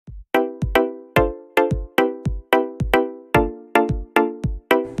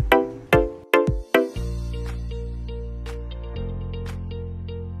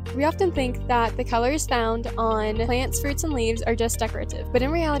We often think that the colors found on plants, fruits, and leaves are just decorative, but in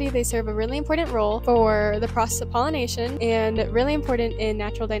reality they serve a really important role for the process of pollination and really important in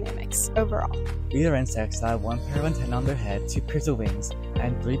natural dynamics overall. These are insects that have 1 pair of antennae on their head, 2 pairs of wings,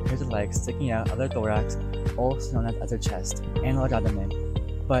 and 3 pairs of legs sticking out of their thorax, also known as their chest, and large abdomen.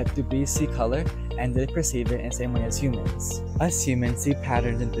 But do bees see color, and do they perceive it in the same way as humans? Us humans see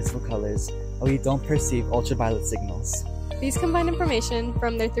patterns in visible colors, but we don't perceive ultraviolet signals. Bees combine information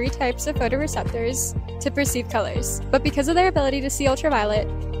from their 3 types of photoreceptors to perceive colors, but because of their ability to see ultraviolet,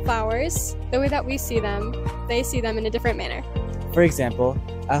 flowers, the way that we see them, they see them in a different manner. For example,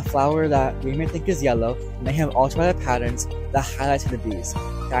 a flower that we may think is yellow may have ultraviolet patterns that highlight to the bees,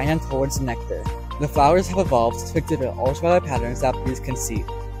 guiding them towards nectar. The flowers have evolved to exhibit ultraviolet patterns that bees can see,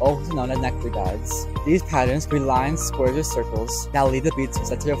 also known as nectar guides. These patterns create lines, squares, or circles that lead the bee to the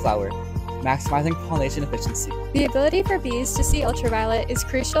center of the flower, maximizing pollination efficiency. The ability for bees to see ultraviolet is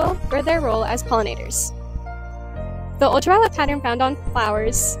crucial for their role as pollinators. The ultraviolet pattern found on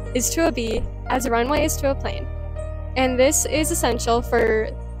flowers is to a bee as a runway is to a plane, and this is essential for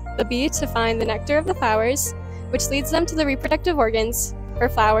the bee to find the nectar of the flowers, which leads them to the reproductive organs for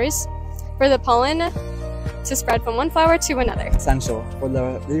flowers, for the pollen to spread from one flower to another. Essential for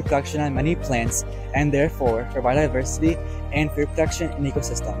the reproduction of many plants and therefore for biodiversity and reproduction in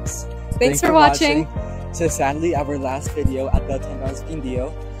ecosystems. Thanks for watching. So sadly, our last video at the Botánico del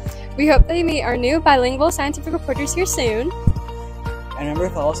Quindío. We hope that you meet our new bilingual scientific reporters here soon. And remember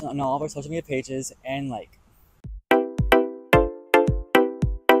to follow us on all of our social media pages and like.